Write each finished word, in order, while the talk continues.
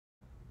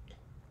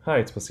Hi,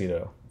 it's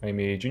Placido. I'm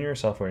a junior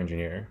software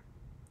engineer.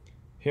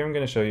 Here I'm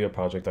going to show you a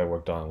project I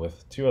worked on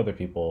with two other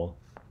people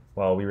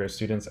while we were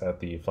students at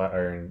the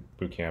Flatiron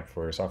Bootcamp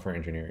for software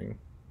engineering.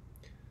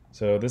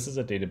 So this is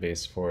a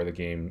database for the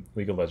game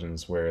League of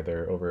Legends where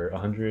there are over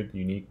 100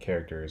 unique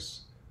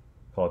characters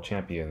called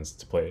champions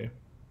to play.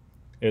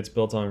 It's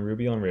built on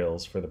Ruby on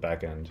Rails for the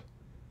backend,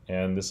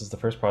 and this is the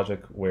first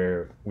project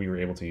where we were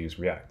able to use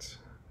React.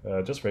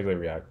 Just regular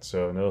React,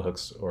 so no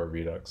hooks or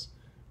Redux.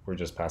 We're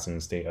just passing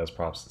state as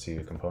props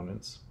to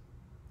components.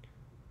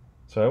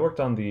 So I worked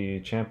on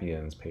the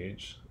champions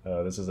page.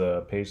 This is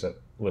a page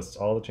that lists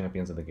all the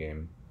champions of the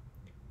game,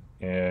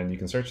 and you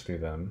can search through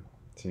them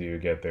to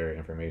get their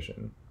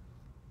information.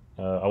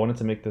 I wanted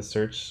to make this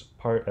search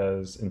part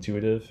as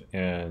intuitive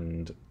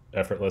and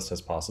effortless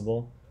as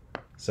possible.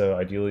 So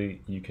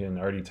ideally, you can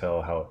already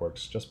tell how it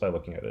works just by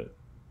looking at it,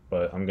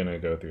 but I'm gonna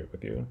go through it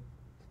with you.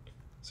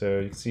 So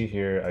you can see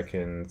here, I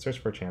can search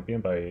for a champion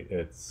by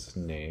its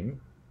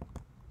name.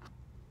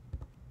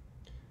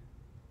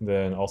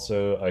 Then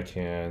also I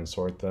can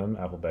sort them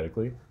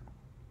alphabetically,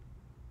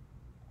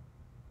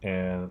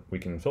 and we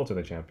can filter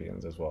the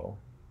champions as well.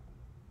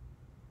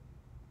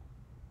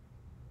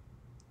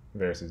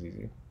 Varus is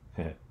easy.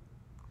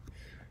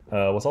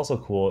 What's also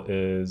cool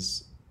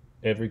is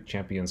every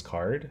champion's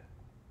card,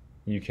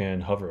 you can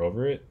hover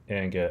over it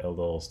and get a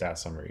little stat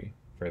summary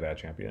for that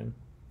champion.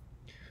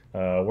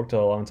 Worked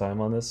a long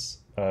time on this.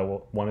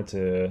 Wanted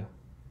to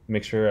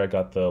make sure I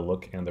got the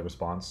look and the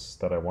response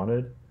that I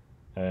wanted,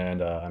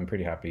 and I'm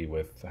pretty happy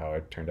with how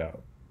it turned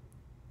out.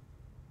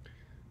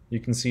 You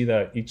can see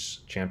that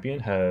each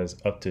champion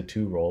has up to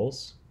 2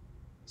 roles,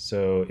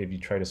 so if you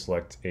try to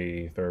select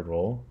a third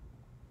role,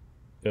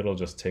 it'll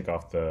just take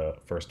off the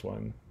first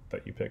one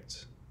that you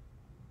picked.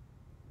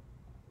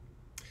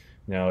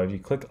 Now, if you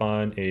click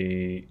on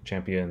a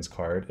champion's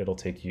card, it'll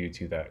take you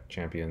to that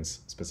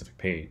champion's specific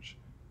page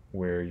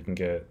where you can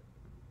get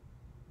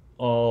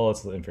all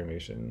its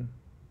information,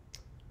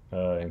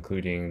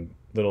 including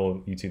little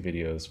YouTube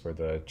videos for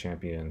the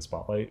champion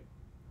spotlight.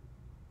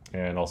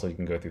 And also you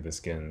can go through the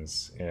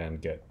skins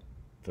and get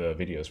the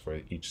videos for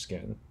each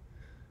skin.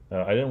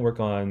 I didn't work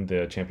on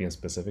the champion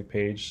specific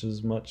page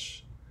as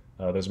much.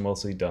 Those are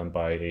mostly done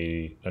by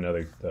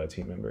another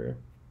team member.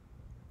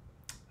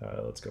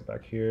 Let's go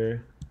back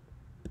here.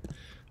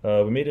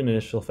 We made an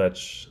initial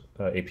fetch,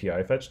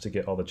 API fetch to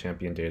get all the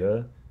champion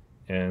data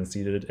and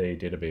seeded a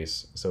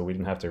database so we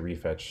didn't have to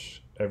refetch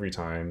every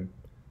time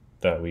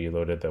that we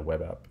loaded the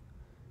web app.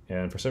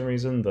 And for some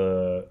reason,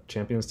 the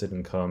champions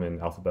didn't come in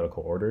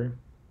alphabetical order,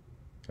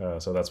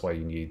 so that's why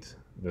you need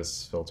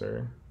this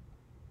filter.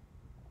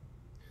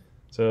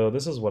 So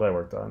this is what I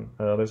worked on.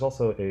 There's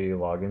also a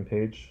login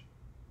page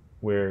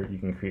where you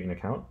can create an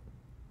account.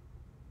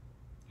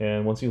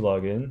 And once you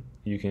log in,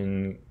 you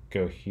can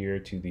go here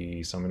to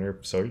the summoner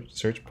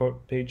search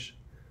page.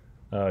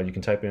 You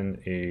can type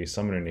in a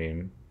summoner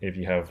name if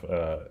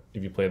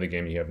you play the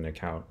game, you have an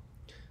account,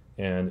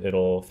 and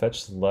it'll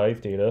fetch live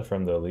data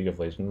from the League of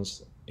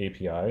Legends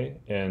API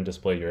and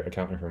display your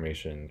account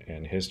information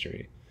and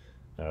history,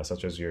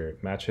 such as your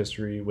match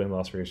history,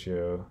 win-loss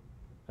ratio,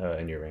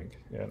 and your rank,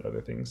 and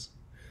other things.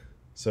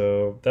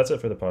 So that's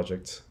it for the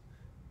project.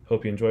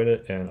 Hope you enjoyed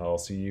it, and I'll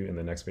see you in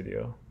the next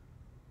video.